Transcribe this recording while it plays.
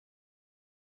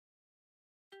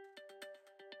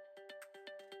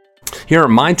Here are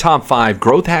my top 5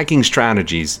 growth hacking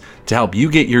strategies to help you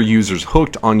get your users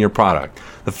hooked on your product.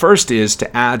 The first is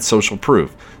to add social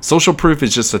proof. Social proof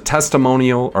is just a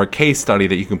testimonial or case study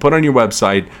that you can put on your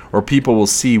website, or people will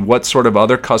see what sort of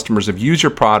other customers have used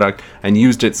your product and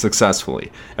used it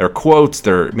successfully. There are quotes,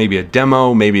 there may be a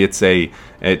demo, maybe it's a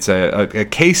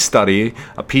case study,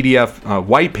 a PDF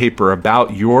white paper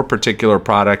about your particular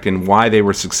product and why they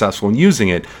were successful in using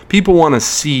it. People want to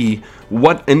see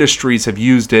what industries have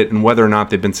used it and whether or not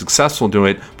they've been successful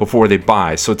doing it before they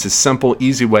buy. So it's a simple,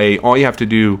 easy way. All you have to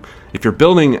do, if you're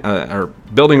building a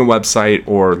website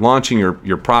or launching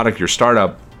your product, your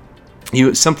startup,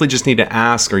 you simply just need to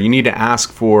ask, or you need to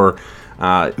ask for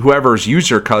whoever's used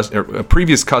your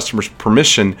previous customer's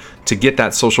permission to get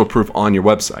that social proof on your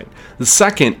website. The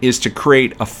second is to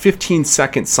create a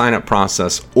 15-second sign-up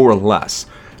process or less.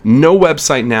 No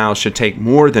website now should take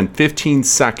more than 15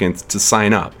 seconds to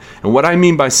sign up. And what I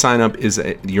mean by sign up is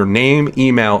your name,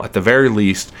 email at the very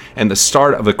least, and the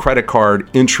start of a credit card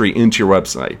entry into your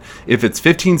website. If it's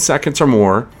 15 seconds or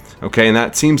more, okay, and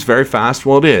that seems very fast,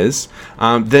 well it is,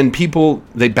 then people,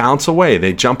 they bounce away,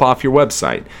 they jump off your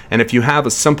website. And if you have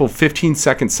a simple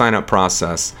 15-second sign-up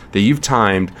process that you've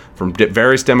timed from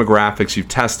various demographics you've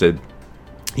tested,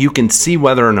 you can see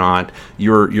whether or not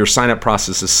your sign-up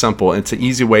process is simple. It's an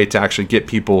easy way to actually get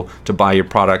people to buy your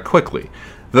product quickly.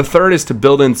 The third is to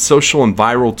build in social and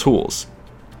viral tools.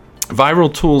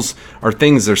 Viral tools are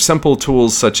things, they're simple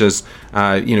tools such as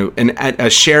a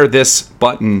share this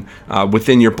button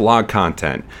within your blog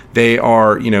content. They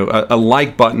are a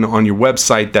like button on your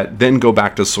website that then go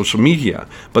back to social media.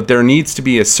 But there needs to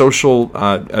be a social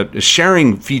a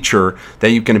sharing feature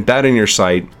that you can embed in your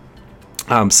site.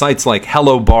 Sites like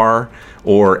Hello Bar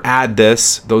or Add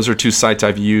This, those are 2 sites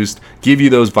I've used, give you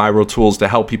those viral tools to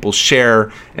help people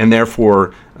share and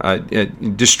therefore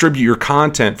distribute your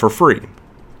content for free.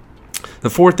 The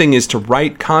fourth thing is to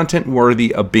write content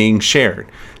worthy of being shared.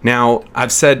 Now,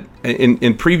 I've said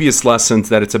in previous lessons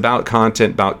that it's about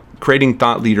content, about creating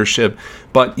thought leadership,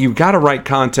 but you've got to write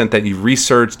content that you've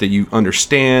researched, that you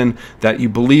understand, that you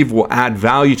believe will add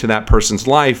value to that person's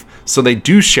life, so they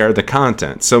do share the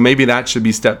content. So maybe that should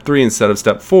be step 3 instead of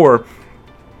step 4.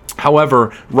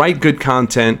 However, write good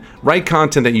content, write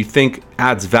content that you think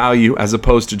adds value as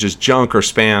opposed to just junk or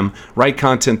spam. Write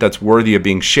content that's worthy of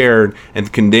being shared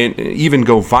and can even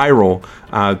go viral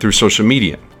through social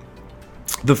media.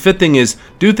 The fifth thing is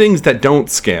do things that don't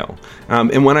scale.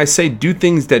 And when I say do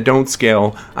things that don't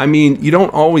scale, I mean you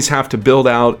don't always have to build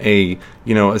out a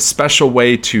special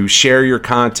way to share your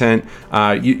content.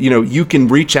 You can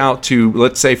reach out to,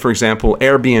 let's say for example,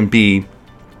 Airbnb.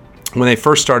 When they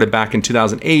first started back in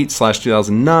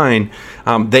 2008/2009,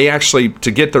 they actually,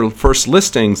 to get their first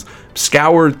listings,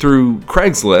 scoured through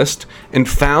Craigslist and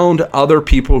found other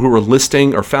people who were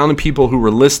listing, or found people who were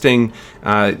listing,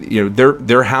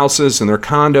 their houses and their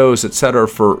condos, etc.,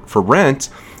 for rent.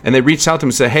 And they reached out to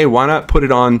them and said, "Hey, why not put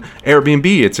it on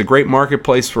Airbnb? It's a great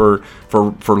marketplace for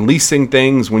leasing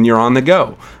things when you're on the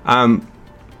go."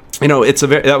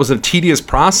 That was a tedious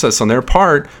process on their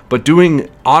part, but doing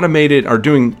automated or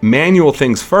doing manual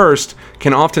things first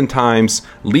can oftentimes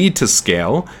lead to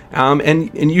scale.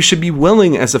 And you should be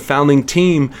willing as a founding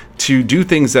team to do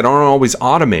things that aren't always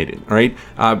automated, right?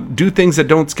 Do things that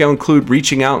don't scale include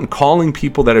reaching out and calling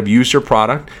people that have used your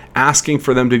product, asking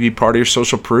for them to be part of your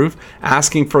social proof,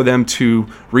 asking for them to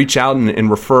reach out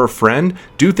and refer a friend.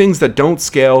 Do things that don't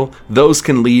scale. Those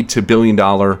can lead to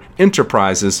billion-dollar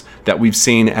enterprises that we've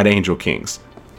seen at Angel Kings.